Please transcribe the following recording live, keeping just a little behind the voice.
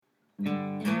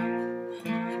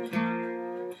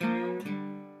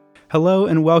Hello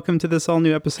and welcome to this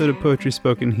all-new episode of Poetry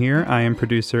Spoken Here. I am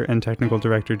producer and technical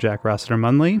director Jack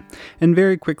Rossiter-Munley. And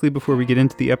very quickly before we get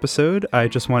into the episode, I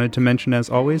just wanted to mention as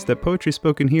always that Poetry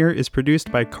Spoken Here is produced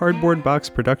by Cardboard Box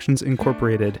Productions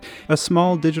Incorporated, a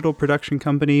small digital production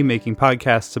company making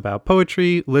podcasts about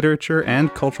poetry, literature,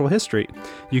 and cultural history.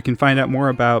 You can find out more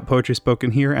about Poetry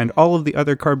Spoken Here and all of the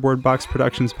other Cardboard Box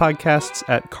Productions podcasts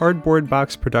at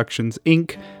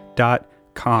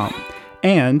cardboardboxproductionsinc.com.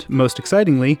 And, most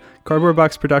excitingly, Cardboard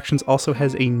Box Productions also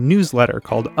has a newsletter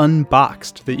called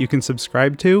Unboxed that you can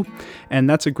subscribe to, and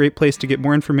that's a great place to get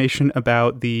more information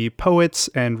about the poets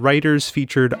and writers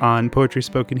featured on Poetry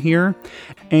Spoken Here,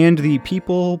 and the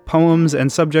people, poems,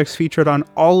 and subjects featured on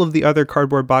all of the other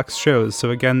Cardboard Box shows. So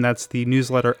again, that's the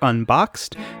newsletter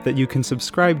Unboxed that you can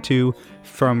subscribe to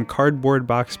from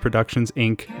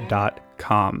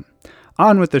cardboardboxproductionsinc.com.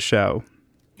 On with the show.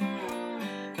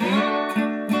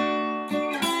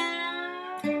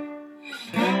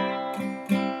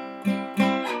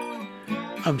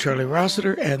 I'm Charlie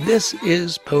Rossiter, and this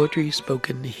is Poetry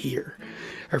Spoken Here.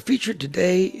 Our feature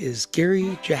today is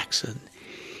Gary Jackson.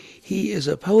 He is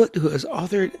a poet who has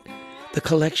authored the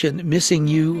collection Missing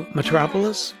You,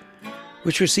 Metropolis,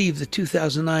 which received the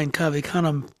 2009 Cave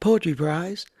Canem Poetry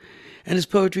Prize, and his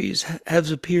poetry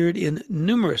has appeared in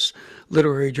numerous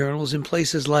literary journals in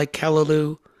places like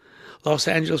Callaloo, Los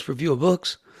Angeles Review of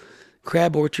Books,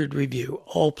 Crab Orchard Review,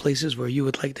 all places where you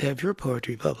would like to have your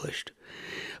poetry published.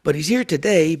 But he's here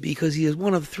today because he is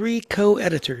one of 3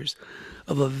 co-editors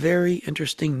of a very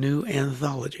interesting new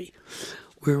anthology.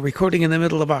 We're recording in the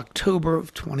middle of October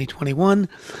of 2021,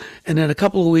 and in a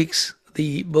couple of weeks,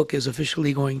 the book is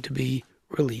officially going to be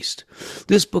released.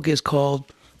 This book is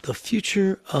called The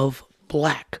Future of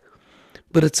Black,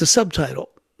 but it's a subtitle.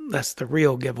 That's the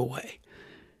real giveaway.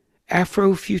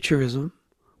 Afrofuturism,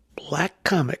 Black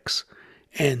Comics,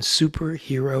 and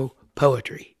Superhero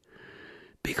Poetry.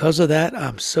 Because of that,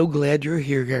 I'm so glad you're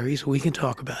here, Gary, so we can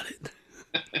talk about it.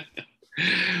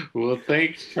 Well,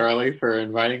 thanks, Charlie, for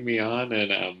inviting me on,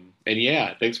 and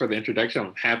yeah, thanks for the introduction.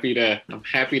 I'm happy to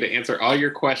answer all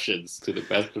your questions to the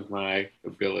best of my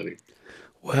ability.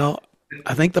 Well,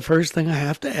 I think the first thing I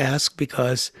have to ask,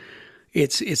 because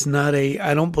it's not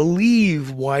I don't believe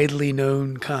widely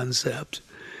known concept,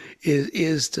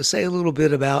 is to say a little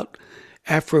bit about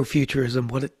Afrofuturism,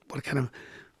 what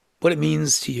it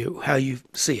means to you, how you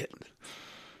see it.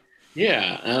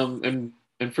 Yeah, and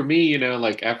for me,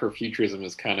 like Afrofuturism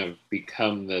has kind of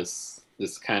become this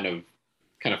kind of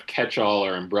catch-all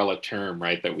or umbrella term,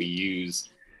 right, that we use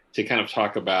to kind of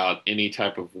talk about any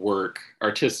type of work,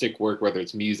 artistic work, whether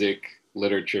it's music,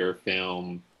 literature,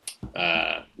 film,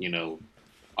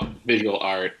 visual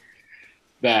art,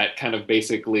 that kind of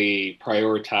basically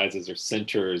prioritizes or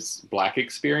centers Black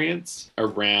experience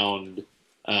around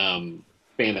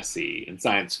fantasy and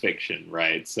science fiction,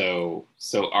 right? So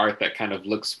art that kind of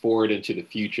looks forward into the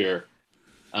future,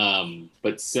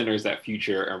 but centers that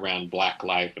future around Black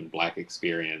life and Black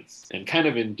experience. And kind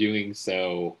of in doing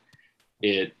so,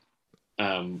 it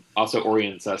also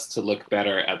orients us to look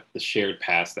better at the shared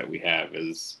past that we have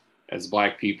as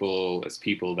Black people, as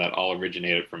people that all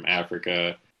originated from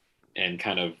Africa, and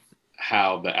kind of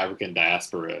how the African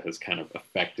diaspora has kind of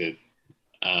affected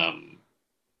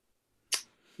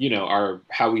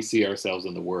how we see ourselves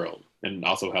in the world, and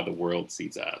also how the world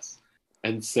sees us.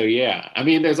 And so, yeah, I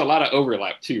mean, there's a lot of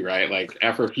overlap too, right? Like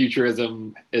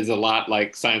Afrofuturism is a lot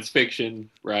like science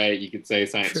fiction, right? You could say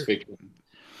science Sure. fiction.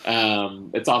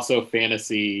 It's also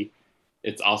fantasy.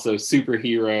 It's also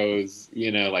superheroes,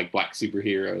 like Black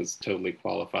superheroes totally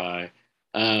qualify.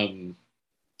 And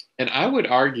I would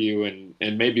argue,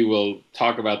 and maybe we'll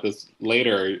talk about this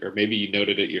later, or maybe you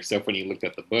noted it yourself when you looked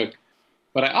at the book,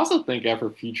 but I also think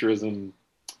Afrofuturism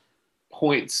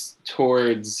points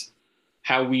towards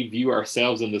how we view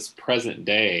ourselves in this present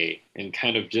day, and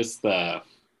kind of just for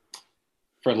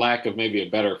lack of maybe a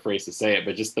better phrase to say it,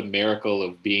 but just the miracle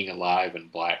of being alive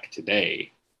and Black today,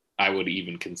 I would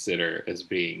even consider as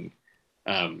being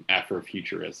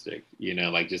Afrofuturistic,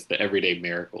 like just the everyday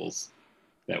miracles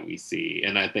that we see.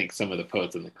 And I think some of the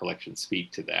poets in the collection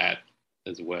speak to that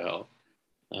as well.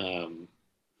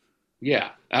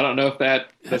 Yeah, I don't know if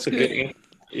that's a good answer.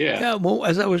 Yeah, well,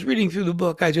 as I was reading through the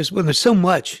book, when there's so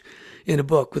much in a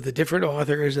book with the different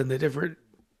authors and the different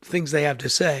things they have to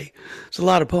say, there's a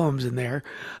lot of poems in there.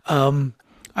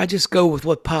 I just go with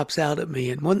what pops out at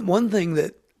me. And one thing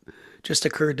that just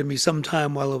occurred to me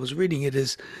sometime while I was reading it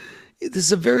is this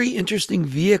is a very interesting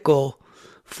vehicle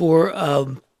for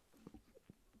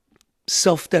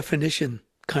self-definition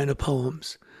kind of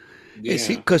poems. Yeah.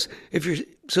 Because if you're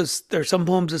there are some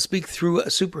poems that speak through a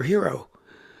superhero,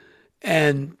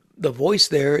 and the voice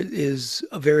there is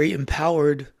a very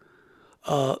empowered,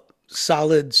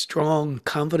 solid, strong,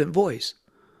 confident voice.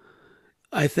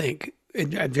 I think.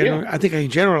 Yeah. I think I can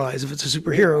generalize if it's a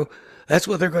superhero, that's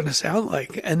what they're going to sound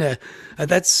like, and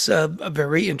that's a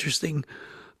very interesting.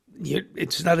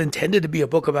 It's not intended to be a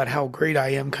book about how great I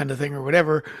am, kind of thing, or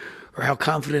whatever, or how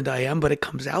confident I am, but it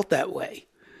comes out that way.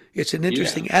 It's an Yeah.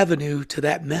 interesting avenue to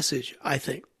that message, I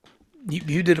think.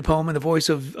 You did a poem in the voice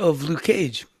of Luke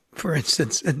Cage, for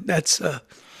instance, and that's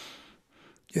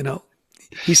you know,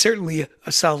 he's certainly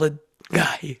a solid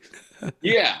guy.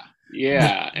 Yeah.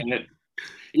 Yeah.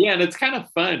 And it's kind of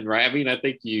fun, right? I mean, I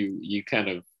think you kind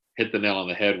of hit the nail on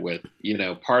the head with,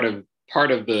 part of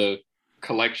the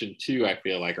collection too, I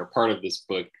feel like, or part of this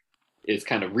book is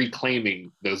kind of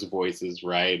reclaiming those voices,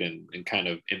 right? And kind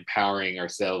of empowering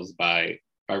ourselves by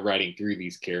writing through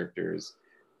these characters.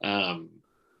 Um,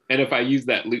 and if I use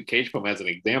that Luke Cage poem as an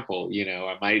example,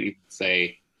 I might even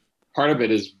say part of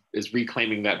it is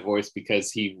reclaiming that voice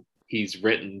because he was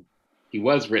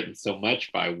written so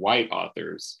much by white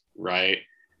authors, right?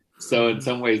 So in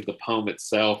some ways, the poem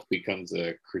itself becomes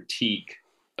a critique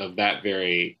of that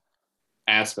very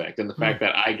aspect, and the fact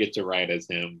that I get to write as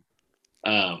him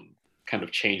kind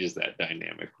of changes that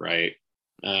dynamic, right?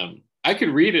 I could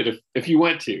read it if you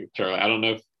want to, Charlie. I don't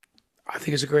know if. I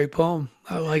think it's a great poem.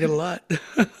 I like it a lot.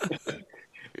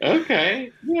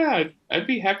 Okay, yeah, I'd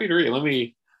be happy to read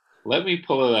it. Let me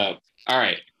pull it up. All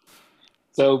right,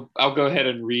 so I'll go ahead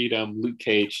and read. Luke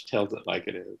Cage tells it like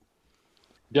it is.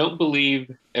 Don't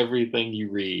believe everything you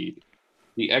read.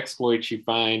 The exploits you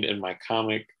find in my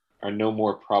comic are no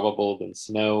more probable than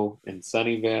snow in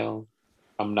Sunnyvale.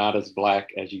 I'm not as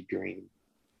black as you dream.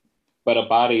 But a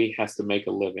body has to make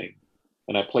a living,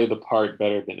 and I play the part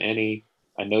better than any.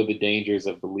 I know the dangers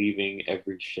of believing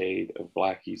every shade of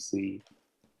black you see.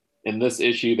 In this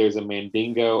issue, there's a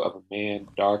mandingo of a man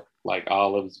dark like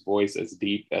olives, voice as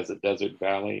deep as a desert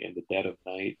valley in the dead of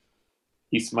night.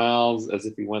 He smiles as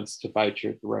if he wants to bite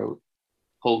your throat,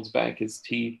 holds back his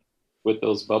teeth with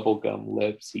those bubblegum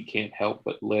lips he can't help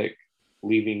but lick,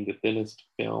 leaving the thinnest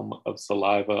film of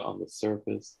saliva on the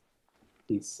surface.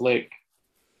 He's slick,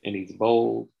 and he's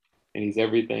bold, and he's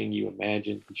everything you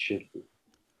imagine he should be.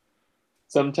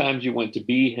 Sometimes you want to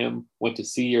be him, want to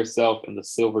see yourself in the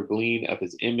silver gleam of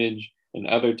his image, and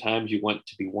other times you want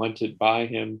to be wanted by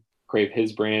him, crave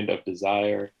his brand of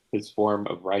desire, his form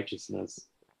of righteousness,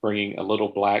 bringing a little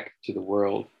black to the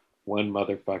world, one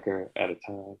motherfucker at a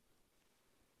time.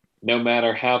 No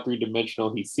matter how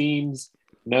three-dimensional he seems,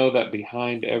 know that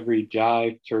behind every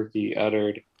jive turkey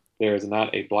uttered, there is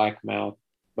not a black mouth,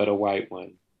 but a white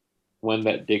one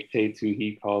that dictates who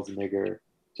he calls nigger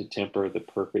to temper the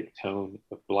perfect tone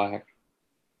of black.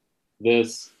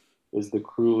 This is the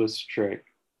cruelest trick.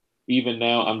 Even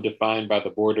now, I'm defined by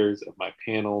the borders of my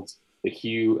panels, the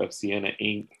hue of sienna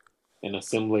ink, an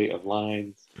assembly of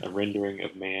lines, a rendering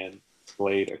of man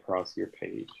splayed across your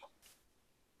page.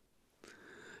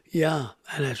 Yeah,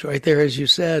 and that's right there, as you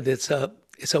said. It's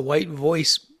a white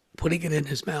voice putting it in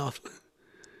his mouth.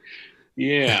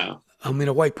 Yeah. I mean,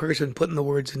 a white person putting the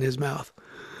words in his mouth.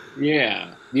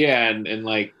 Yeah, and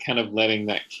like kind of letting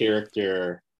that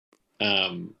character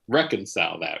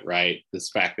reconcile that, right? This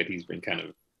fact that he's been kind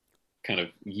of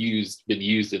used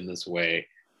in this way.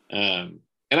 And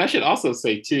I should also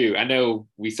say too, I know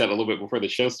we said a little bit before the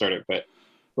show started, but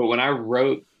when I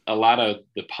wrote a lot of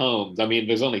the poems, I mean,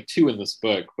 there's only 2 in this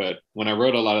book, but when I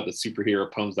wrote a lot of the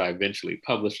superhero poems that I eventually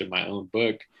published in my own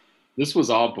book, this was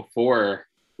all before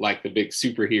like the big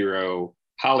superhero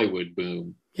Hollywood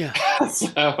boom. Yeah.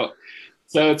 so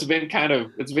it's been kind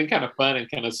of fun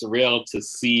and kind of surreal to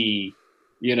see,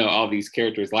 all these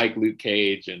characters like Luke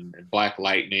Cage and Black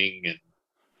Lightning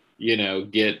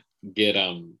and, get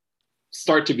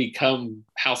start to become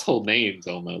household names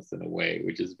almost in a way,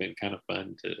 which has been kind of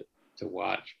fun to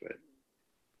watch.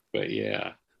 But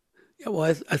yeah. Yeah, well,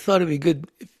 I thought it'd be good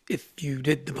if you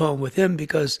did the poem with him,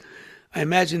 because I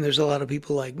imagine there's a lot of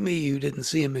people like me who didn't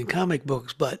see him in comic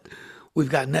books, but we've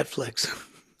got Netflix.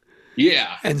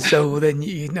 Yeah. And so then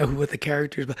you know what the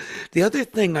characters. But the other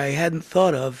thing I hadn't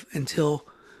thought of until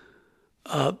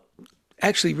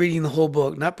actually reading the whole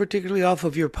book, not particularly off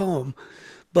of your poem,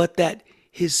 but that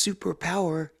his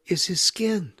superpower is his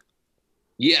skin.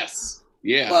 Yes.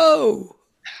 Yeah. Whoa.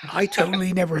 I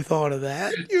totally never thought of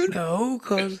that,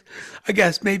 because I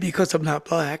guess maybe because I'm not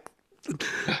black.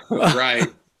 Right.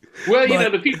 Well,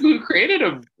 But the people who created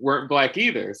him weren't black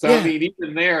either. So, yeah, I mean,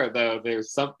 even there, though,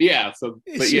 there's some, yeah. So,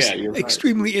 it's but just yeah, you're right.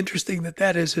 extremely interesting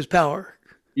that is his power.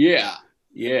 Yeah.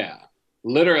 Yeah.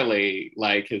 Literally,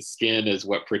 like his skin is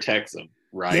what protects him.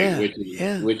 right? Yeah,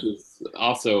 Which is yeah,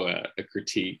 also a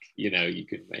critique, you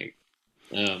could make.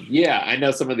 Yeah, I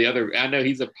know some of the other. I know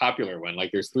he's a popular one.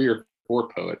 Like there's 3 or 4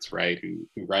 poets, right, who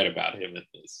write about him in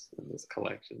this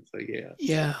collection. So yeah,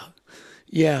 yeah,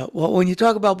 yeah. Well, when you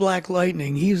talk about Black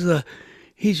Lightning,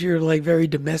 he's your like very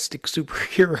domestic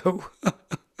superhero.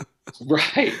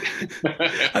 right,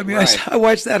 I mean, right. I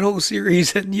watched that whole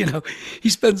series, and he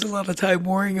spends a lot of time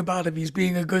worrying about if he's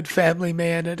being a good family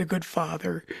man and a good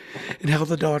father, and how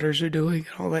the daughters are doing,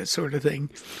 and all that sort of thing.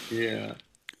 Yeah,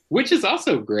 which is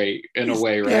also great in a He's,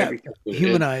 way, right? yeah, Because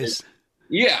humanized.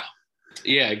 yeah,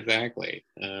 yeah, exactly.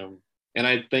 And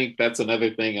I think that's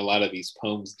another thing a lot of these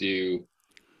poems do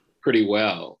pretty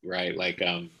well, right? Like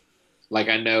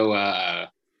I know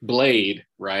Blade,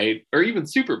 right? Or even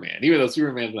Superman, even though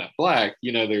Superman's not black,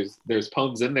 there's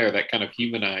poems in there that kind of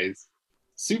humanize Mhm.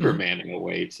 Superman in a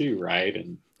way too, right?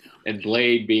 And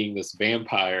Blade being this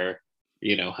vampire,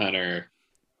 hunter.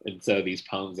 And so these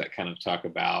poems that kind of talk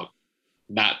about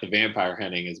not the vampire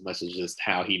hunting as much as just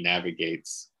how he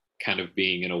navigates kind of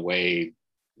being in a way,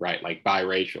 right, like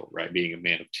biracial, right? Being a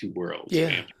man of 2 worlds, Yeah,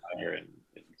 vampire and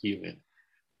human.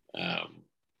 Um,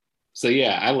 so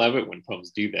yeah, I love it when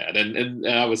poems do that, and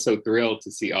I was so thrilled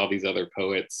to see all these other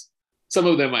poets. Some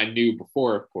of them I knew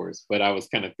before, of course, but I was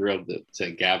kind of thrilled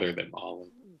to gather them all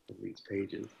in these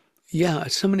pages. yeah.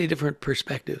 So many different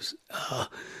perspectives.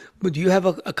 But do you have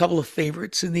a couple of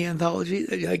favorites in the anthology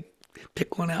that you like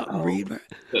pick one out and Oh, read?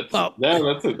 that's Well,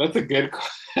 no, that's a good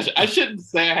question. I shouldn't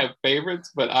say I have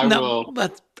favorites, but I no, will.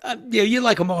 but yeah, you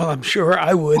like them all. I'm sure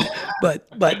I would,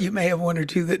 but you may have one or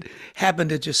two that happen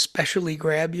to just specially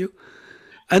grab you.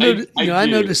 I know, I I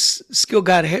do. noticed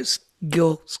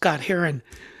Gil Scott Heron.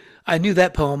 I knew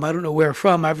that poem. I don't know where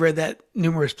from. I've read that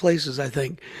numerous places, I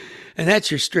think. And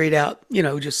that's your straight out,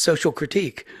 just social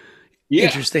critique. Yeah,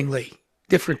 Interestingly,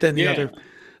 different than the yeah, other,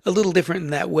 a little different in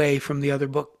that way from the other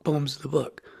poems of the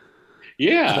book.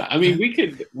 yeah. I Yeah. mean,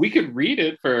 we could read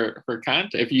it for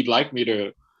content if you'd like me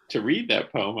to read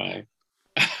that poem.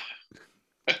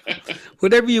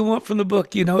 Whatever you want from the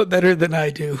book, you know it better than I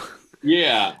do.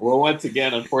 Yeah. Well, once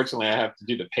again, unfortunately, I have to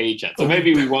do the page end, so Oh,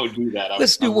 maybe we won't do that.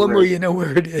 let's do I'm one where really you know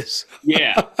where it is.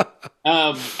 yeah.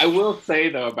 I will say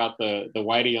though about the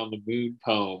Whitey on the Moon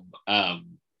poem.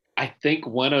 I think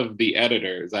one of the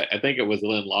editors, I think it was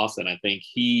Lynn Lawson. I think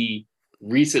he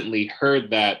recently heard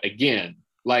that again.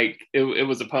 Like it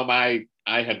was a poem I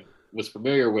had was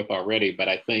familiar with already, but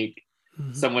I think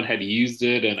Mhm. someone had used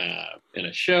it in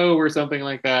a show or something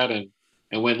like that. And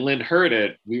when Lynn heard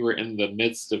it, we were in the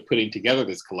midst of putting together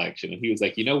this collection, and he was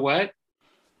like, you know what?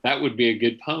 That would be a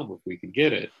good poem if we could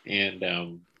get it. Yeah.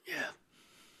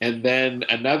 And then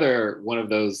another one of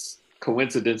those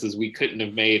coincidences we couldn't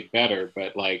have made better.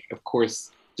 But like, of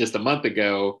course, just a month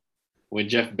ago, when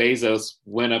Jeff Bezos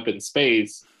went up in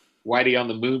space, Whitey on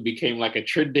the Moon became like a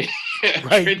trending,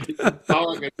 Right. trending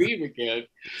song and meme again.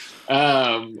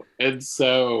 And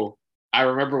so I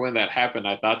remember when that happened,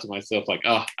 I thought to myself, like,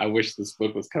 oh, I wish this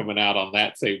book was coming out on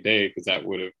that same day because that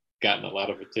would have gotten a lot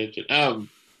of attention.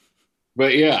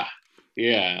 But yeah,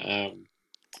 yeah.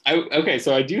 Okay,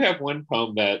 so I do have one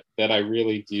poem that I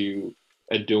really do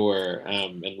adore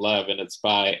and love, and it's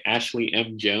by Ashley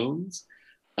M. Jones.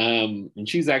 And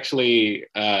she's actually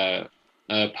a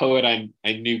poet I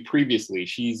knew previously.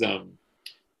 She's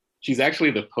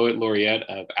actually the poet laureate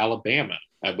of Alabama,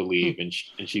 I believe, and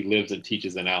she lives and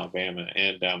teaches in Alabama.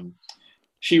 And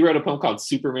she wrote a poem called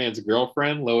Superman's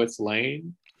Girlfriend, Lois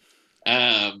Lane.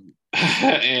 And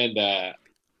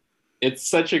it's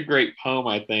such a great poem,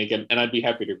 I think, and I'd be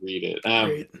happy to read it.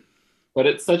 Great. But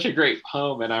it's such a great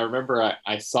poem, and I remember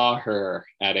I saw her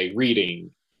at a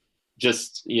reading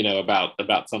just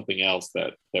about something else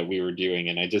that we were doing,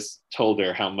 and I just told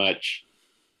her how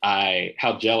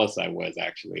jealous I was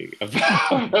actually of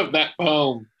that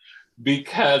poem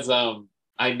because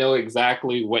I know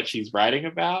exactly what she's writing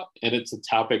about, and it's a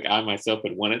topic I myself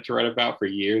had wanted to write about for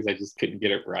years. I just couldn't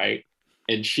get it right,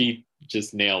 and she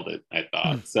just nailed it. I Hmm.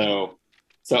 thought so.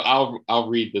 So I'll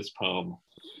read this poem.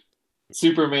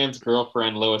 Superman's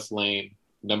Girlfriend, Lois Lane,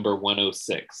 number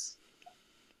 106,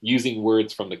 using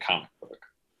words from the comic book.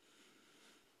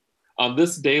 On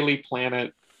this daily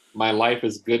planet, my life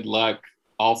is good luck,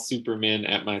 all supermen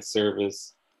at my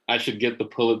service. I should get the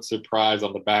Pulitzer Prize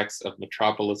on the backs of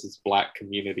Metropolis's black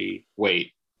community.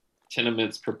 Wait,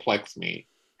 tenements perplex me.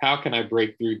 How can I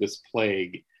break through this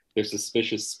plague? Their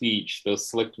suspicious speech, those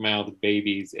slick-mouthed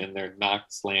babies and their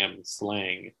knock-slam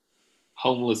slang.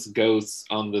 Homeless ghosts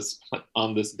on this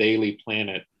daily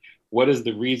planet. What is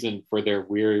the reason for their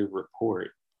weary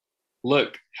report?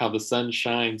 Look how the sun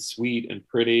shines sweet and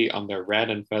pretty on their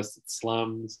rat-infested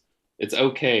slums. It's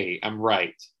okay, I'm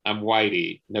right. I'm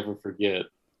whitey, never forget.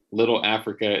 Little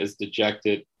Africa is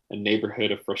dejected, a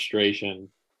neighborhood of frustration.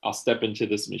 I'll step into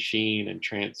this machine and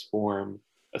transform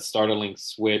a startling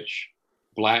switch,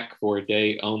 black for a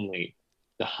day only.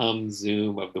 The hum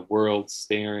zoom of the world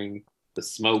staring, the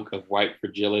smoke of white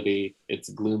fragility, its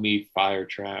gloomy fire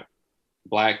trap.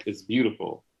 Black is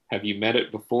beautiful. Have you met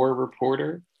it before,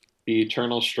 reporter? The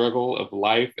eternal struggle of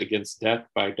life against death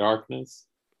by darkness,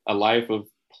 a life of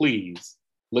please,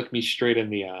 look me straight in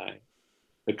the eye.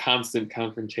 The constant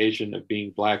confrontation of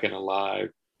being black and alive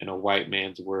in a white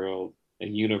man's world, a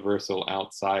universal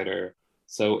outsider,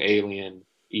 so alien,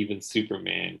 even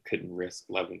Superman couldn't risk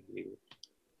loving you.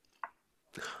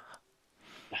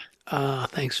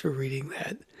 Thanks for reading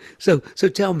that. So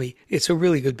tell me, it's a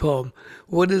really good poem.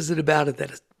 What is it about it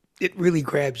that it really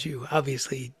grabs you?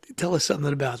 Obviously, tell us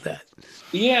something about that.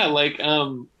 Yeah, like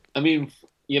I mean,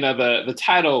 the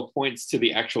title points to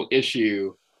the actual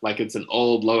issue, like it's an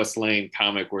old Lois Lane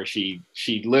comic where she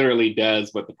literally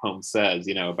does what the poem says,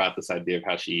 about this idea of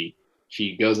how she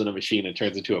goes in a machine and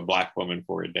turns into a black woman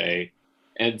for a day.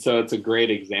 And so it's a great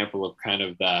example of kind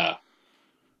of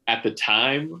at the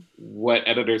time, what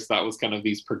editors thought was kind of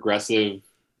these progressive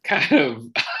kind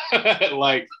of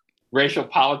like racial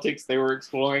politics they were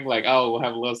exploring, like, oh, we'll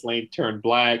have Lois Lane turn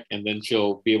black and then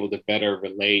she'll be able to better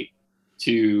relate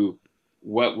to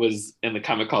what was in the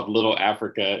comic called Little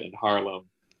Africa in Harlem.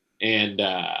 And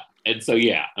so,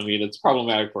 yeah, I mean, it's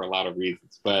problematic for a lot of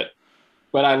reasons, but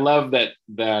I love that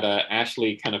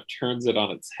Ashley kind of turns it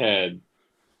on its head.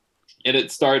 And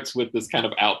it starts with this kind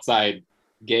of outside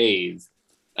gaze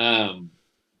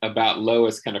about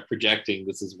Lois kind of projecting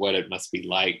this is what it must be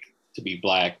like to be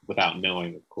black without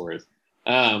knowing, of course.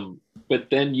 But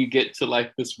then you get to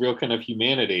like this real kind of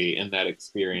humanity in that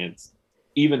experience,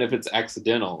 even if it's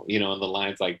accidental, in the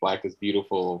lines like black is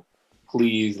beautiful,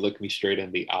 please look me straight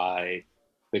in the eye,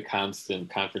 the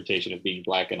constant confrontation of being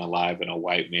black and alive in a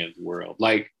white man's world.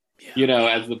 Like,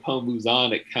 as the poem moves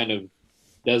on, it kind of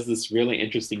does this really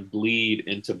interesting bleed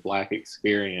into black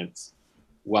experience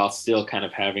while still kind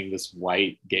of having this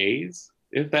white gaze,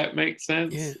 if that makes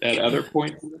sense, at other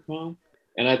points in the poem.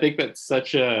 And I think that's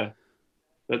such a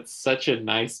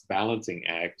nice balancing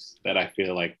act that I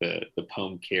feel like the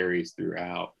poem carries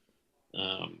throughout.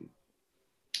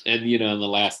 And in the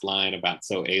last line about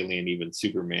so alien, even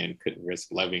Superman couldn't risk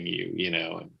loving you,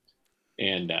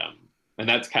 and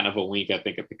that's kind of a wink, I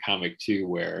think, at the comic too,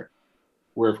 where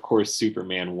of course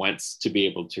Superman wants to be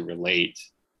able to relate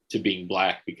to being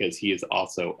black because he is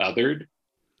also othered,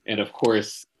 and of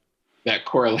course that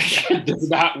correlation does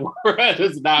not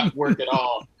work at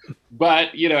all.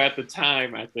 But at the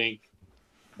time, I think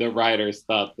the writers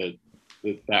thought that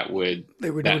would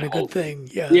they were doing a good thing.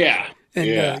 Yeah.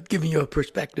 And giving you a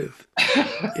perspective.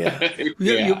 Yeah.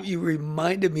 You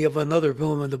reminded me of another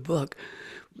poem in the book.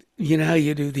 You know how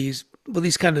you do these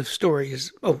kind of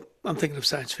stories. Oh, I'm thinking of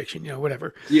science fiction,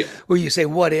 whatever. Yeah. Where you say,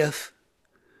 what if?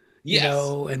 Yes.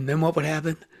 And then what would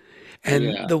happen?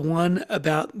 And the one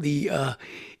about the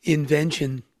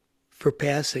invention for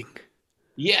passing.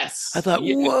 Yes. I thought,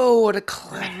 whoa, what a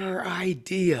clever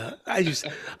idea.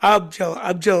 I'm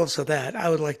jealous of that. I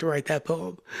would like to write that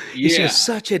poem. It's just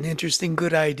such an interesting,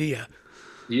 good idea.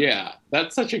 Yeah,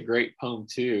 that's such a great poem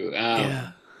too.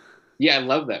 I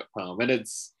love that poem. And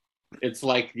it's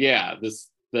like,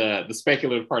 the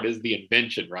speculative part is the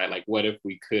invention, right? Like, what if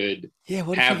we could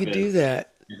what if we could do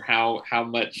that? And how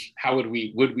would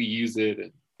we use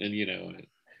it?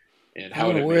 And how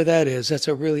I don't know where that is.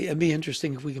 It'd be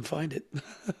interesting if we can find it.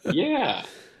 Yeah.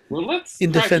 Well, let's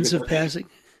in defense of passing.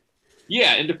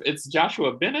 Yeah, it's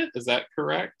Joshua Bennett. Is that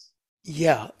correct?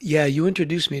 Yeah. You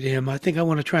introduced me to him. I think I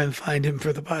want to try and find him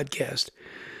for the podcast.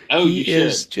 Oh, he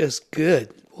is just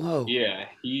good. Whoa. Yeah,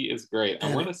 he is great.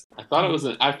 I thought it was.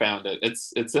 I found it.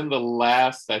 It's in the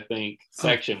last, I think,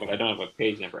 section, but I don't have a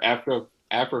page number.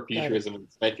 Afrofuturism and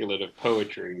speculative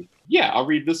poetry. Yeah, I'll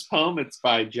read this poem. It's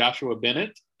by Joshua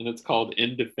Bennett, and it's called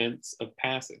In Defense of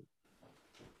Passing.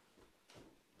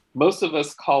 Most of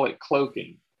us call it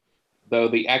cloaking, though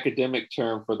the academic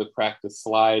term for the practice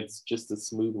slides just as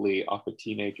smoothly off a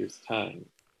teenager's tongue.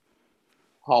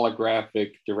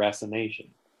 Holographic deracination.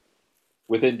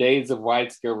 Within days of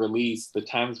wide-scale release, the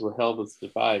Times were held as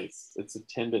device, its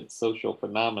attendant social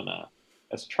phenomena,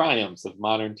 as triumphs of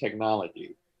modern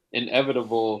technology,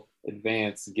 inevitable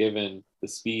advance given the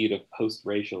speed of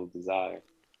post-racial desire.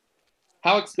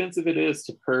 How expensive it is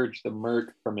to purge the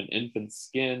murk from an infant's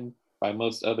skin by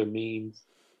most other means.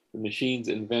 The machine's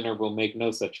inventor will make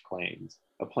no such claims.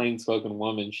 A plain-spoken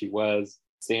woman she was,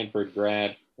 Stanford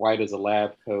grad, white as a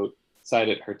lab coat,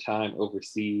 cited her time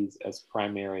overseas as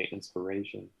primary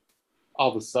inspiration.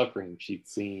 all the suffering she'd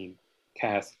seen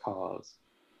cast cause.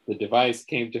 The device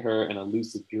came to her in a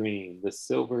lucid dream, this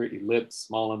silver ellipse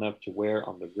small enough to wear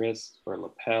on the wrist or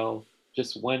lapel.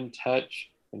 Just one touch,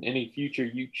 and any future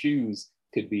you choose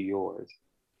could be yours.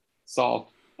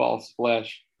 Soft, false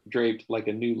flesh draped like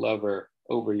a new lover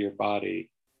over your body,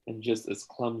 and just as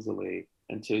clumsily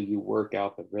until you work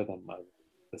out the rhythm of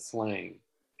the slang,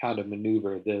 how to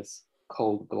maneuver this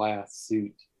cold glass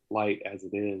suit, light as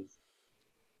it is.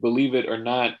 Believe it or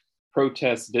not,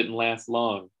 protests didn't last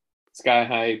long. Sky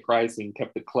high pricing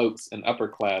kept the cloaks and upper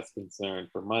class concerned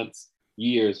for months,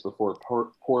 years before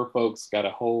poor folks got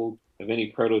a hold of any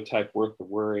prototype worth the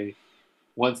worry.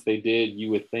 Once they did, you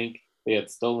would think they had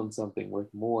stolen something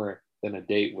worth more than a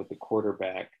date with the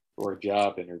quarterback or a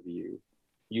job interview.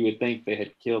 You would think they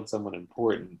had killed someone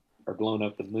important or blown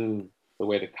up the moon the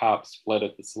way the cops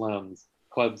flooded the slums,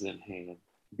 clubs in hand,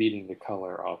 beating the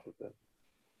color off of them.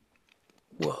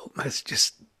 Whoa, that's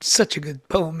just such a good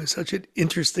poem and such an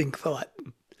interesting thought.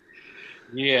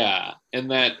 Yeah, and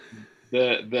that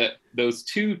the those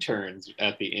two turns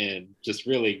at the end just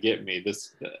really get me.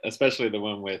 This, especially the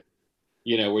one with,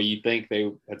 where you think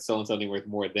they had stolen something worth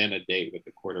more than a date with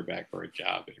the quarterback or a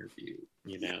job interview.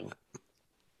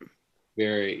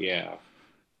 Very, yeah.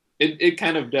 It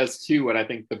kind of does too what I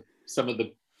think some of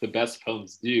the best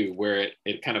poems do, where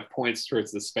it kind of points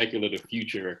towards the speculative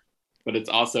future, but it's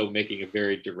also making a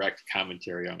very direct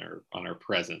commentary on our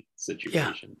present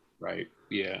situation. Yeah. Right?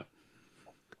 Yeah.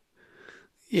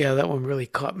 Yeah, that one really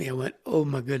caught me. I went, "Oh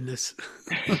my goodness!"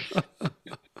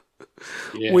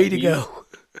 Yeah, way to go.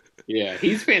 Yeah,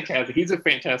 he's fantastic. He's a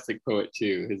fantastic poet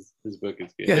too. His book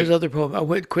is good. Yeah, his other poem. I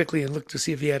went quickly and looked to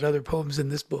see if he had other poems in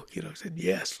this book. I said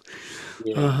yes.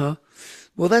 Yeah.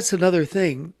 Well, that's another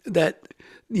thing that,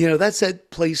 that's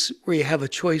that place where you have a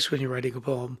choice when you're writing a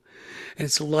poem, and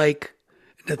it's like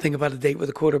the thing about a date with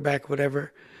a quarterback,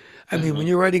 whatever. I mean, when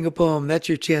you're writing a poem, that's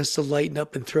your chance to lighten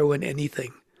up and throw in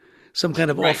anything, some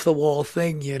kind of off the wall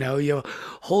thing. You have a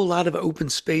whole lot of open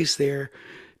space there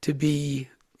to be,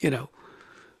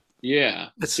 Yeah.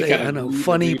 let's say, I don't know,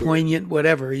 funny, poignant,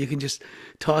 whatever. You can just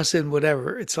toss in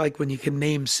whatever. It's like when you can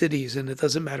name cities and it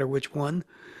doesn't matter which one.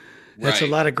 That's a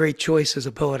lot of great choice as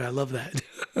a poet. I love that.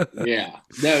 Yeah.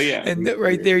 No, yeah. And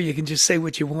right there, you can just say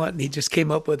what you want. And he just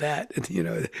came up with that,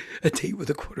 a date with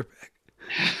a quarterback.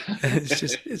 And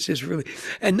it's just really,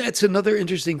 and that's another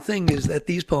interesting thing is that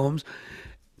these poems,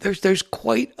 there's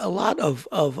quite a lot of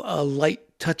light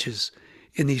touches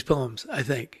in these poems, I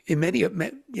think, in many of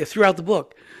throughout the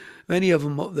book. Many of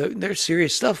them, they're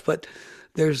serious stuff, but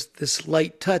there's this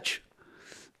light touch,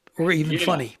 or even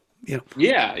funny. Yeah.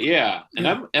 And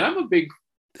I'm a big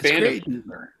fan of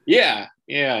humor. Yeah,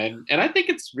 and I think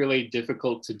it's really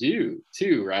difficult to do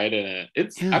too, right? And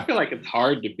I feel like it's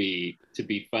hard to be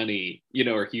funny,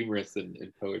 or humorous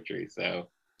in poetry. So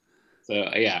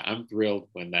yeah, I'm thrilled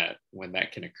when that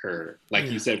can occur. Like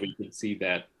you said, when you can see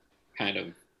that kind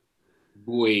of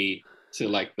buoy to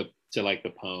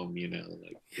the poem,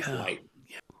 light.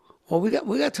 Well, we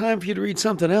got time for you to read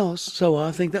something else, so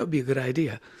I think that would be a good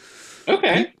idea.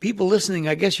 Okay. People listening,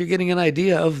 I guess you're getting an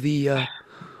idea of the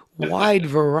wide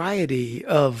variety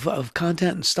of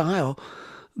content and style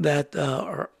that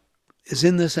is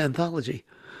in this anthology.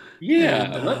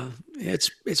 Yeah. And,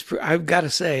 I've got to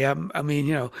say, I mean,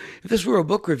 if this were a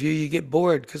book review, you get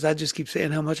bored because I just keep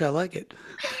saying how much I like it.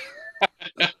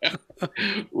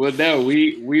 Well, no,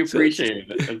 we appreciate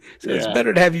it. It's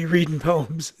better to have you reading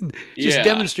poems. Just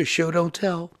demonstrate, show, don't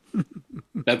tell.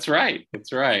 That's right.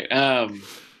 It's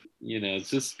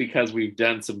just because we've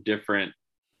done some different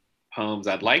poems.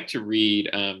 I'd like to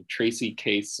read Tracy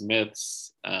K.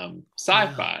 Smith's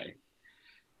Sci-Fi,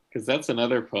 because that's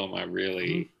another poem I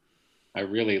really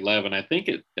love, and I think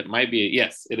it might be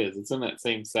yes, it is. It's in that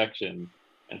same section.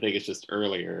 I think it's just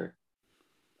earlier.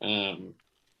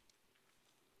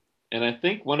 And I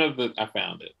think I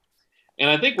found it. And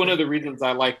I think one of the reasons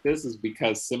I like this is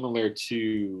because similar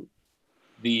to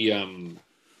the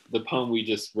poem we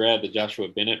just read, the Joshua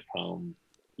Bennett poem,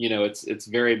 it's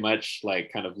very much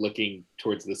like kind of looking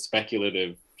towards the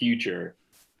speculative future.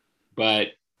 But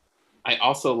I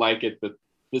also like it that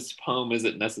this poem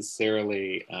isn't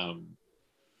necessarily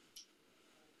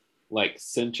like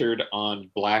centered on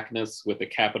Blackness with a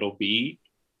capital B.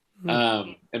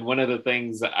 And one of the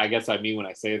things I guess I mean when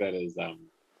I say that is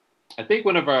I think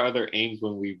one of our other aims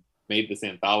when we made this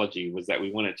anthology was that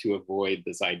we wanted to avoid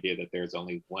this idea that there's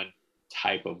only one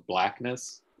type of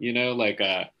Blackness,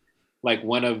 like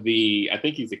one of I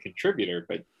think he's a contributor,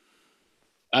 but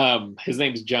his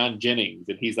name's John Jennings,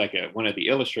 and he's like one of the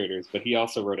illustrators, but he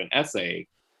also wrote an essay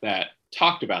that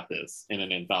talked about this in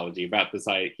an anthology about this.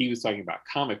 He was talking about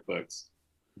comic books,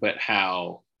 but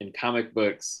how in comic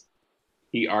books,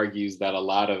 he argues that a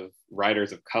lot of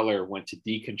writers of color want to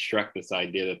deconstruct this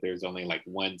idea that there's only like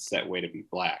one set way to be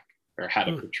Black or how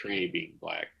to portray being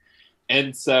Black.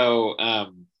 And so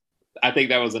I think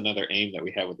that was another aim that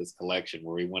we had with this collection,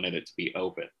 where we wanted it to be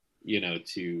open,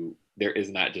 to there is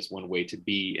not just one way to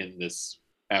be in this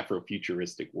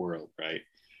Afrofuturistic world, right?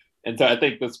 And so I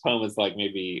think this poem is like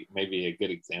maybe a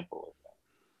good example of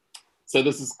that. So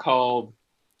this is called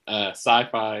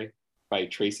Sci-Fi by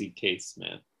Tracy K.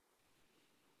 Smith.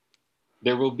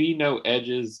 There will be no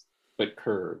edges but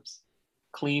curves,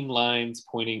 clean lines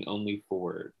pointing only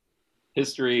forward.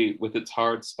 History with its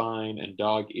hard spine and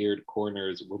dog-eared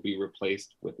corners will be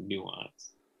replaced with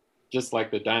nuance. Just like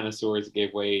the dinosaurs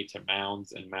gave way to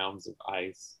mounds and mounds of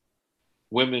ice,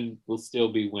 women will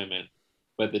still be women,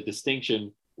 but the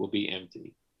distinction will be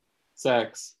empty.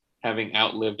 Sex, having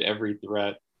outlived every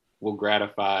threat, will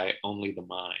gratify only the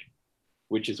mind,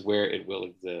 which is where it will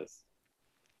exist.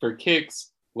 For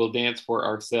kicks, we'll dance for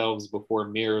ourselves before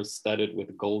mirrors studded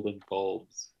with golden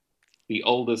bulbs. The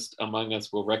oldest among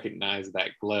us will recognize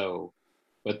that glow,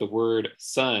 but the word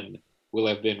sun will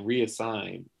have been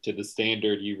reassigned to the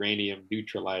standard uranium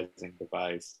neutralizing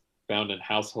device found in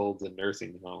households and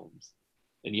nursing homes.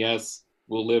 And yes,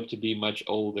 we'll live to be much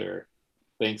older,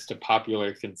 thanks to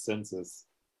popular consensus.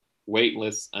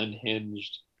 Weightless,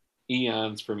 unhinged,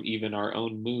 eons from even our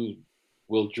own moon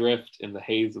will drift in the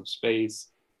haze of space,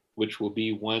 which will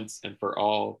be once and for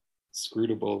all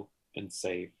scrutable and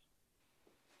safe.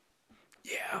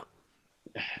 Yeah.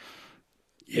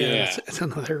 Yeah. That's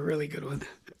another really good one.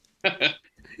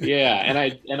 Yeah,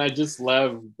 and I just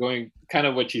love going kind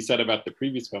of what you said about the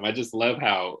previous poem. I just love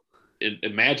how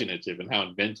imaginative and how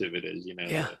inventive it is,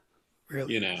 Yeah,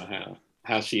 really.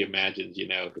 How she imagines,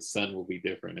 the sun will be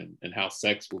different and how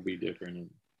sex will be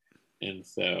different. And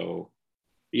so,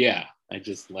 yeah, I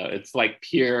just love, it's like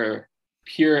pure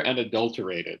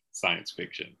unadulterated science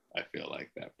fiction. I feel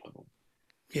like that poem.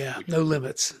 Yeah, no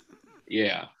limits.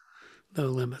 Yeah. No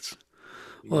limits.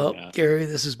 Well, yeah. Gary,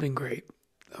 this has been great.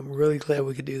 I'm really glad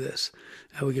we could do this.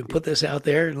 And we can put this out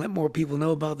there and let more people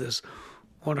know about this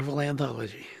wonderful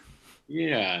anthology.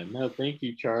 Yeah, no, thank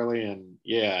you, Charlie. And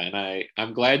yeah, and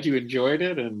I'm glad you enjoyed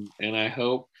it, and I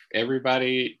hope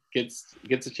everybody gets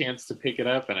a chance to pick it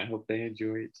up, and I hope they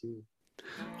enjoy it too.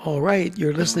 All right,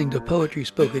 you're listening to Poetry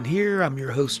Spoken Here. I'm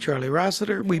your host, Charlie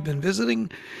Rossiter. We've been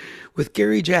visiting with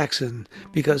Gary Jackson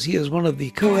because he is one of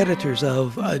the co-editors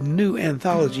of a new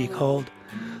anthology called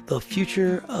The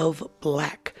Future of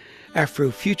Black,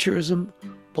 Afrofuturism,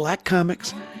 Black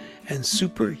Comics, and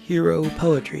Superhero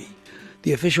Poetry.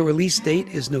 The official release date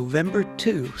is November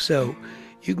 2, so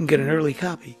you can get an early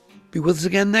copy. Be with us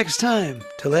again next time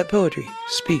to let poetry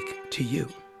speak to you.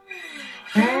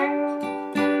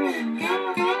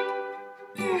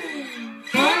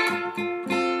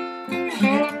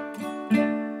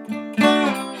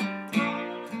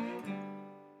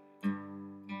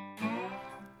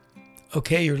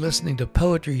 Okay, you're listening to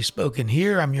Poetry Spoken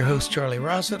Here. I'm your host, Charlie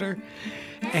Rossiter,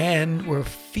 and we're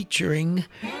featuring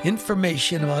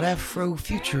information about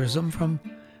Afrofuturism from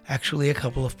actually a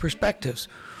couple of perspectives.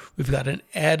 We've got an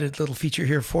added little feature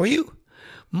here for you.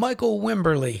 Michael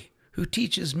Wimberly, who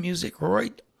teaches music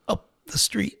right up the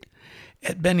street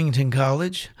at Bennington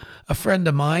College, a friend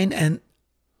of mine, and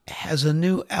has a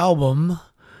new album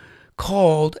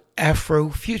called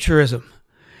Afrofuturism.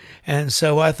 And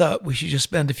so I thought we should just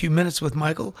spend a few minutes with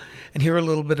Michael and hear a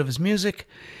little bit of his music,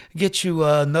 get you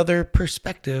another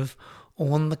perspective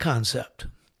on the concept.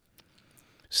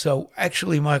 So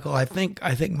actually, Michael, I think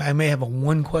I may have a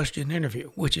one-question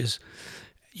interview, which is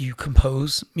you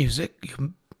compose music,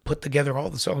 you put together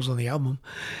all the songs on the album,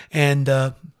 and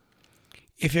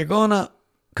if you're going to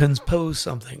compose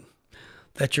something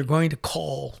that you're going to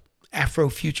call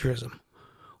Afrofuturism,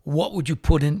 what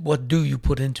do you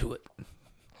put into it?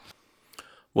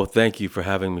 Well, thank you for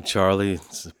having me, Charlie.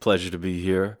 It's a pleasure to be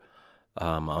here.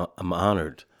 I'm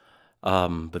honored.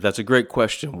 But that's a great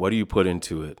question. What do you put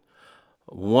into it?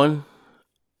 One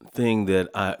thing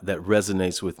that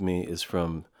resonates with me is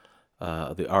from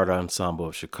the Art Ensemble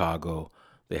of Chicago.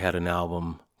 They had an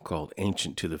album called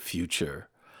Ancient to the Future.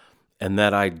 And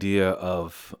that idea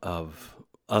of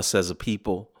us as a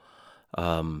people,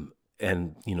 and,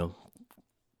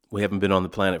 we haven't been on the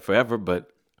planet forever, but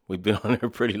we've been on there a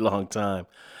pretty long time.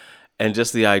 And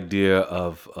just the idea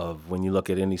of when you look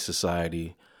at any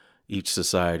society, each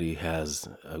society has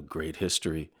a great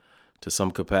history to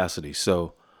some capacity.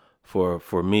 So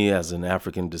for me as an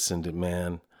African descendant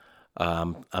man,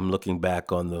 I'm looking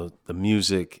back on the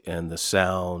music and the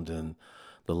sound and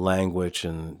the language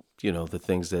and, the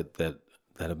things that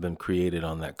have been created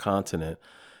on that continent.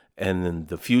 And then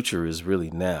the future is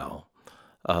really now.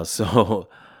 So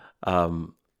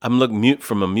I'm looking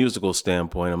from a musical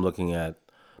standpoint. I'm looking at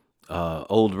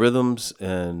old rhythms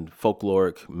and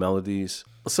folkloric melodies.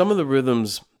 Some of the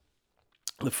rhythms,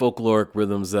 the folkloric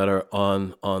rhythms that are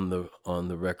on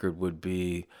the record would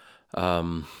be, let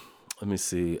me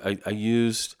see. I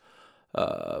used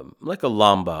like a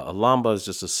lamba. A lamba is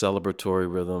just a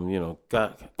celebratory rhythm.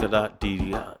 Ga da dee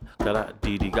dee ga da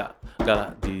dee dee ga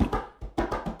dee.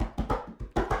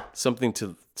 Something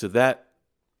to that,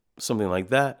 something like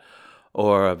that.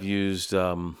 Or I've used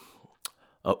a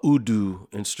udu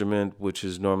instrument, which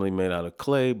is normally made out of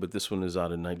clay, but this one is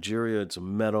out of Nigeria. It's a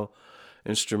metal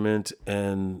instrument,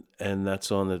 and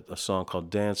that's on a song called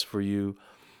 "Dance for You."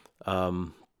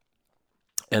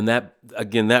 And that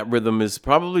rhythm is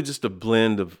probably just a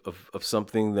blend of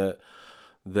something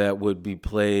that would be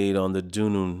played on the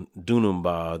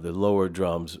dunumba, the lower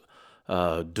drums,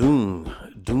 doom,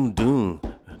 doom, doom,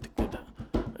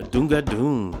 doonga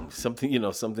doom,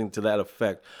 something to that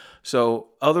effect. So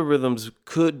other rhythms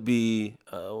could be.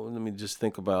 Let me just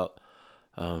think about.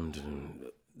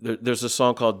 There's a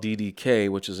song called DDK,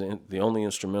 which is the only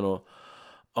instrumental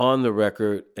on the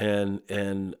record, and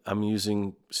I'm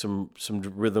using some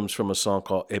rhythms from a song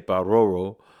called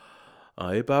Eparoro.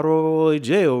 Eparoro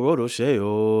ejeo rodo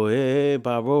sheo,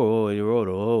 eparoro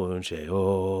rodo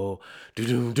sheo,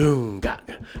 doom doom ga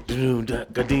doom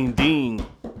ga ding ding.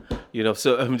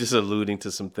 So I'm just alluding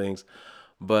to some things,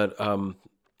 but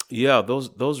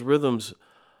those rhythms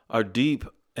are deep,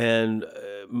 and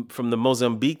from the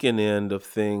Mozambican end of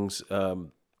things, a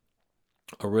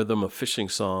rhythm, a fishing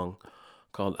song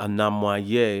called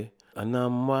Anamwaye.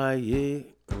 Anamwaye.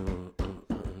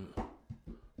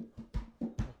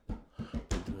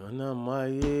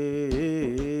 Anamwaye.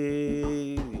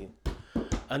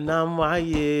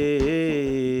 Anamwaye.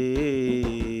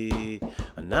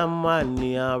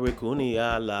 Anamwania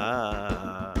rekuniala.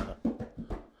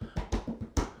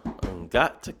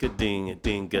 Got to ding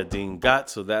ding ding got.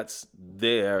 So that's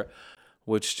there,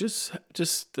 which just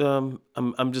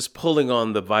I'm just pulling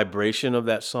on the vibration of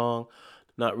that song,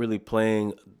 not really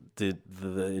playing the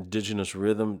indigenous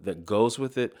rhythm that goes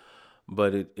with it,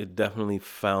 but it definitely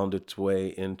found its way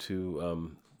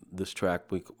into this track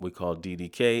we call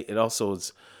DDK. It also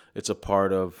it's a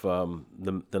part of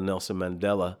the Nelson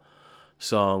Mandela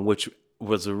song, which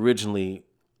was originally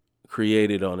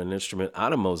created on an instrument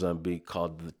out of Mozambique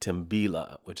called the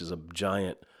timbila, which is a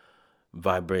giant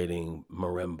vibrating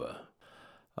marimba.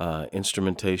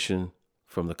 Instrumentation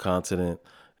from the continent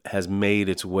has made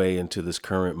its way into this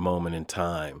current moment in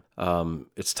time.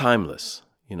 It's timeless.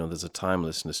 There's a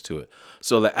timelessness to it.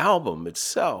 So the album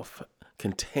itself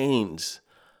contains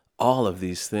all of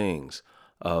these things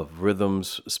of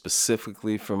rhythms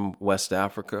specifically from West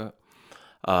Africa,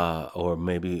 or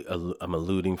maybe I'm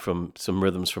alluding from some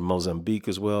rhythms from Mozambique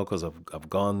as well, because I've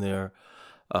gone there,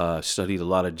 studied a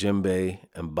lot of djembe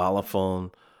and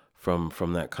balafon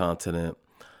from that continent.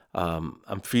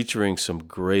 I'm featuring some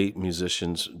great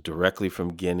musicians directly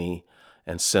from Guinea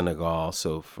and Senegal.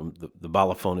 So from the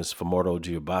balafon Famordo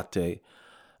Giobate,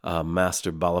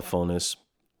 master balafonist,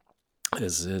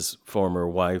 his former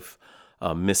wife,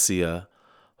 Missia,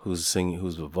 who's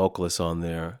a vocalist on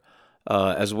there.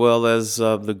 As well as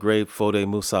the great Fode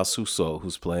Musa Suso,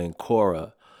 who's playing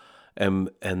kora, and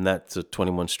that's a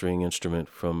 21-string instrument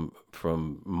from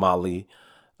Mali,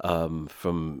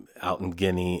 from out in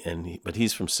Guinea, but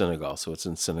he's from Senegal, so it's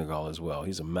in Senegal as well.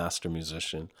 He's a master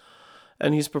musician,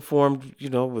 and he's performed,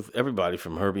 with everybody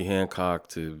from Herbie Hancock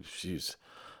to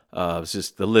it's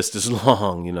just the list is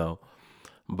long,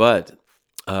 But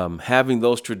having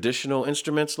those traditional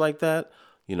instruments like that,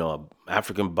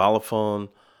 African balafon,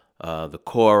 the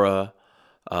kora,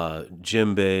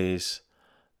 djembes,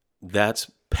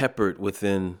 that's peppered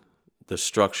within the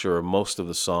structure of most of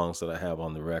the songs that I have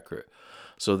on the record.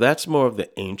 So that's more of the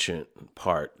ancient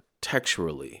part,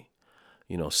 texturally,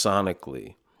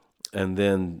 sonically. And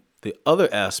then the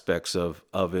other aspects of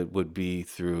it would be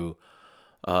through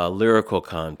lyrical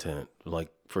content.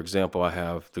 Like, for example, I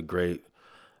have the great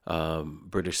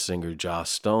British singer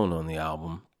Joss Stone on the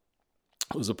album,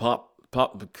 who's a pop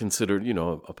considered,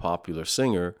 a popular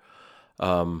singer,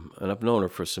 and I've known her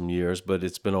for some years, but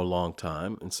it's been a long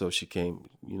time, and so she came,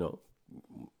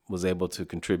 was able to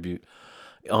contribute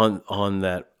on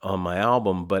my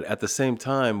album. But at the same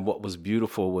time, what was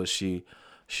beautiful was she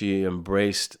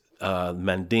embraced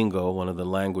Mandingo, one of the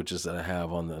languages that I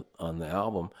have on the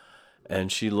album,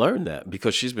 and she learned that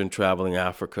because she's been traveling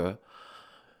Africa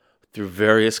through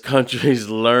various countries,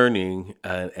 learning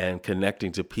and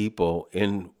connecting to people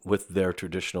with their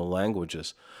traditional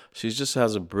languages. She just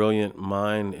has a brilliant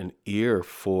mind and ear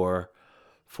for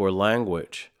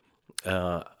language.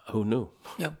 Who knew?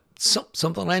 Yeah.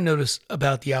 Something I noticed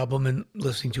about the album and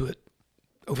listening to it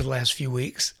over the last few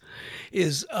weeks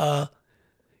is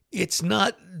it's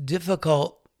not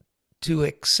difficult to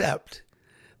accept.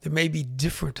 There may be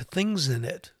different things in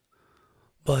it,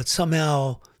 but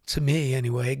somehow, to me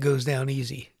anyway, it goes down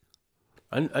easy.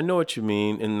 I know what you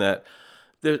mean in that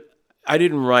I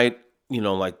didn't write,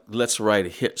 like let's write a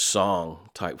hit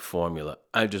song type formula.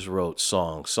 I just wrote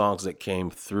songs that came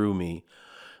through me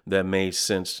that made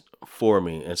sense for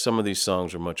me. And some of these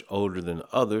songs are much older than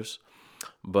others.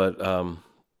 But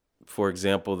for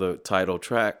example, the title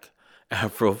track,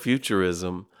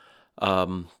 Afrofuturism,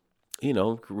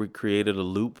 we created a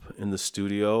loop in the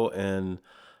studio and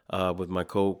with my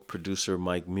co-producer,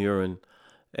 Mike Murin.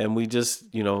 And we just,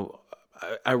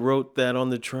 I wrote that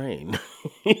on the train,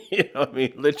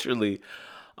 literally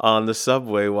on the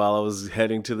subway while I was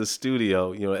heading to the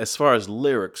studio, as far as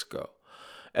lyrics go.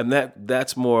 And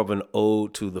that's more of an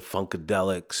ode to the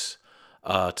Funkadelics,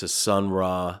 to Sun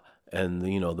Ra, and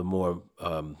the more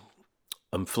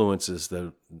influences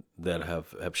that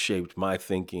have shaped my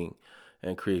thinking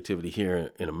and creativity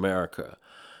here in America.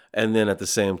 And then at the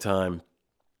same time,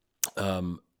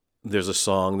 there's a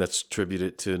song that's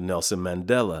attributed to Nelson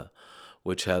Mandela,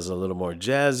 which has a little more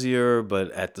jazzier,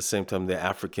 but at the same time, the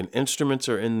African instruments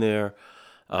are in there.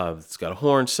 It's got a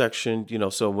horn section,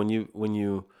 so when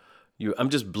you I'm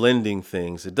just blending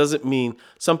things. It doesn't mean,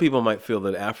 some people might feel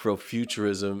that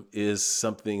Afrofuturism is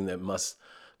something that must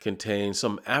contain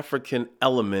some African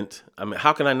element. I mean,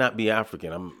 how can I not be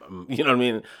African? I'm you know what I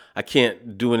mean? I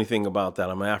can't do anything about that.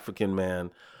 I'm an African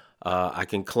man. I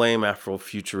can claim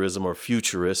Afrofuturism or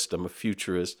futurist. I'm a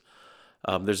futurist.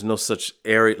 There's no such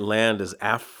arid land as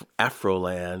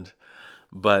Afroland,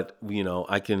 but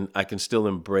I can still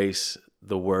embrace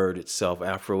the word itself.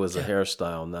 Afro is a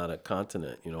hairstyle, not a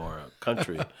continent, or a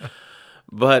country.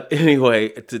 But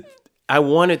anyway, I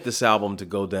wanted this album to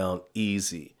go down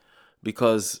easy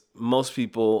because most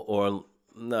people, or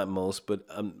not most, but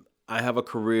I have a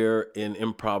career in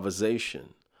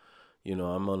improvisation.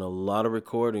 I'm on a lot of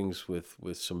recordings with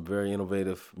some very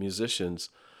innovative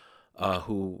musicians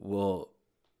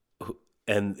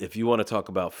and if you want to talk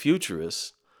about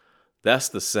futurists, that's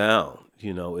the sound.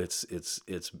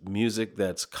 It's music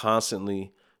that's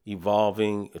constantly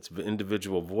evolving. It's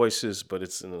individual voices, but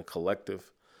it's in a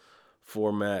collective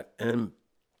format. And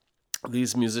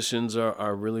these musicians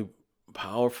are really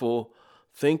powerful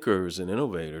thinkers and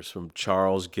innovators, from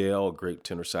Charles Gale, a great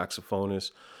tenor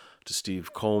saxophonist, to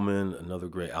Steve Coleman, another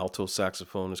great alto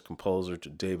saxophonist, composer, to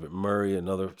David Murray,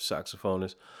 another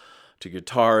saxophonist, to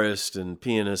guitarist and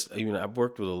pianist. I've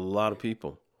worked with a lot of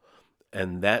people.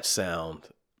 And that sound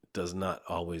does not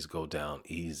always go down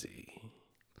easy.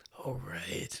 All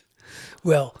right.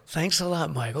 Well, thanks a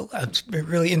lot, Michael. It's been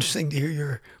really interesting to hear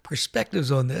your perspectives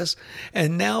on this.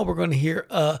 And now we're going to hear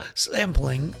a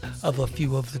sampling of a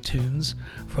few of the tunes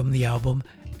from the album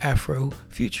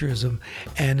Afrofuturism.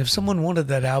 And if someone wanted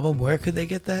that album, where could they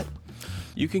get that?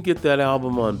 You can get that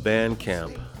album on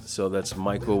Bandcamp. So that's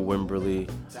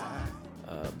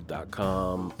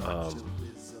michaelwimberly.com.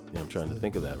 I'm trying to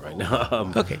think of that right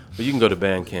now. Okay. But you can go to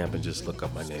Bandcamp and just look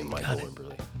up my name, Michael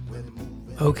Wimberly.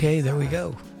 Okay, there we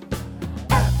go.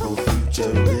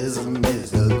 Afrofuturism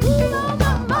is the groove on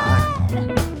my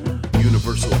mind.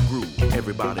 Universal groove,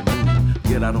 everybody move.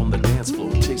 Get out on the dance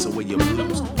floor, chase away your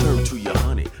blues. Turn to your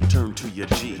honey, turn to your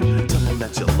G. Tell them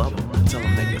that you love them, tell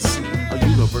them that you see. A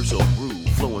universal groove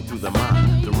flowing through the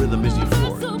mind. The rhythm is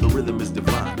euphoric, the rhythm is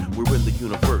divine. We're in the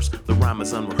universe, the rhyme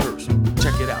is unrehearsed.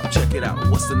 Check it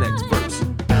out, what's the next verse?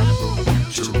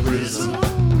 Afrofuturism.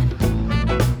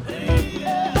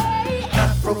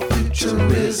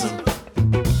 Afrofuturism.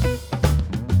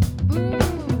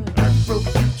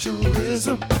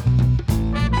 Afrofuturism.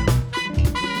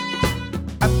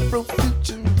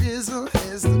 Afrofuturism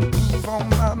has the groove on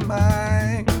my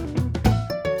mind.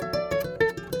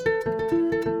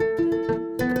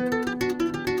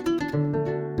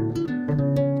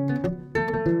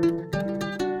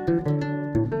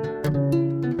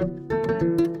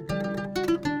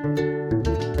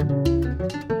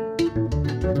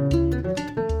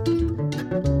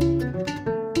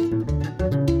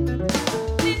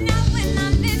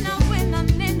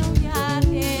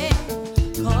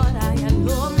 Ahora ya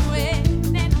no me,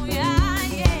 no ya,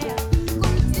 yeah.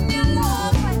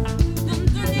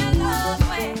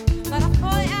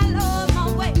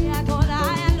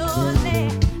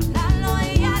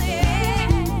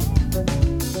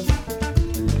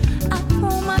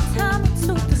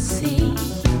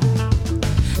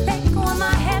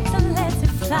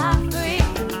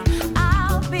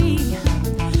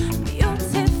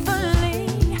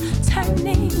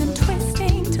 and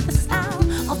twisting to the sound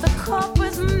of the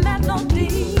corpus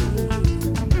melody.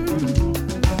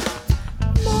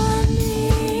 Morning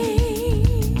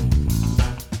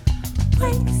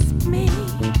wakes me,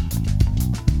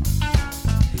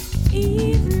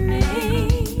 evening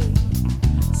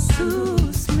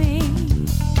soothes me.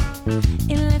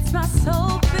 It lets my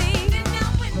soul be.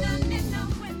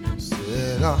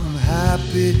 Said I'm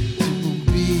happy to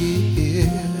be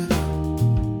here.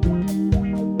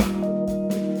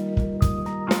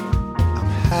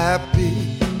 I'm happy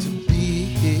to be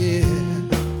here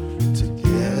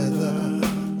together.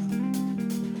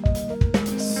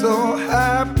 So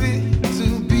happy to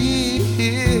be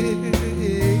here.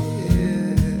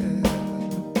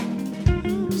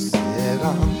 Said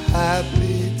I'm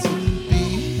happy to be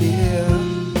here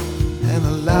and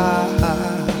alive.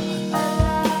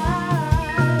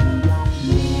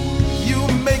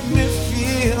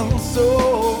 So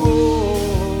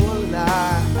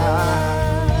alive.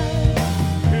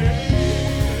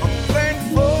 I'm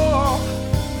thankful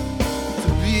to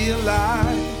be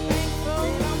alive.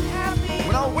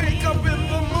 When I wake up in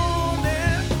the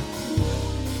morning,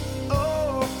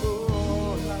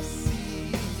 oh, I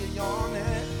see you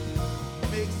yawning.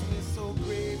 Makes me so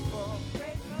grateful,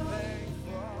 thankful.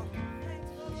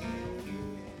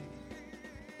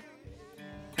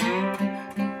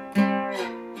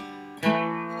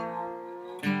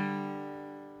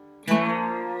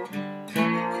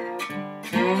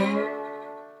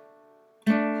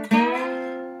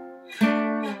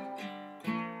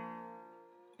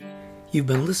 You've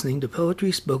been listening to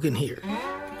Poetry Spoken Here.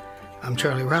 I'm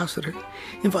Charlie Rossiter,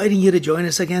 inviting you to join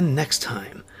us again next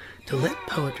time to let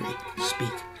poetry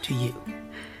speak to you.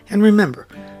 And remember,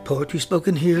 Poetry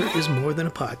Spoken Here is more than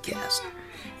a podcast.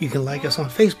 You can like us on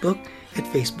Facebook at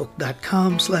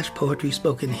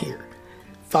facebook.com/poetryspokenhere.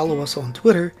 Follow us on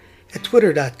Twitter at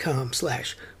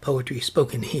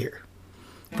twitter.com/poetryspokenhere.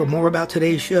 For more about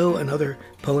today's show and other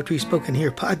Poetry Spoken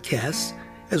Here podcasts,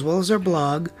 as well as our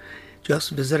blog,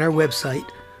 just visit our website,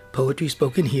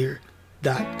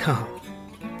 poetryspokenhere.com.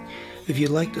 If you'd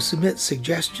like to submit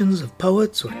suggestions of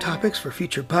poets or topics for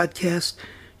future podcasts,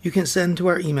 you can send to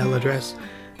our email address,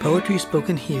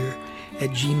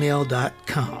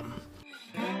 poetryspokenhere@gmail.com.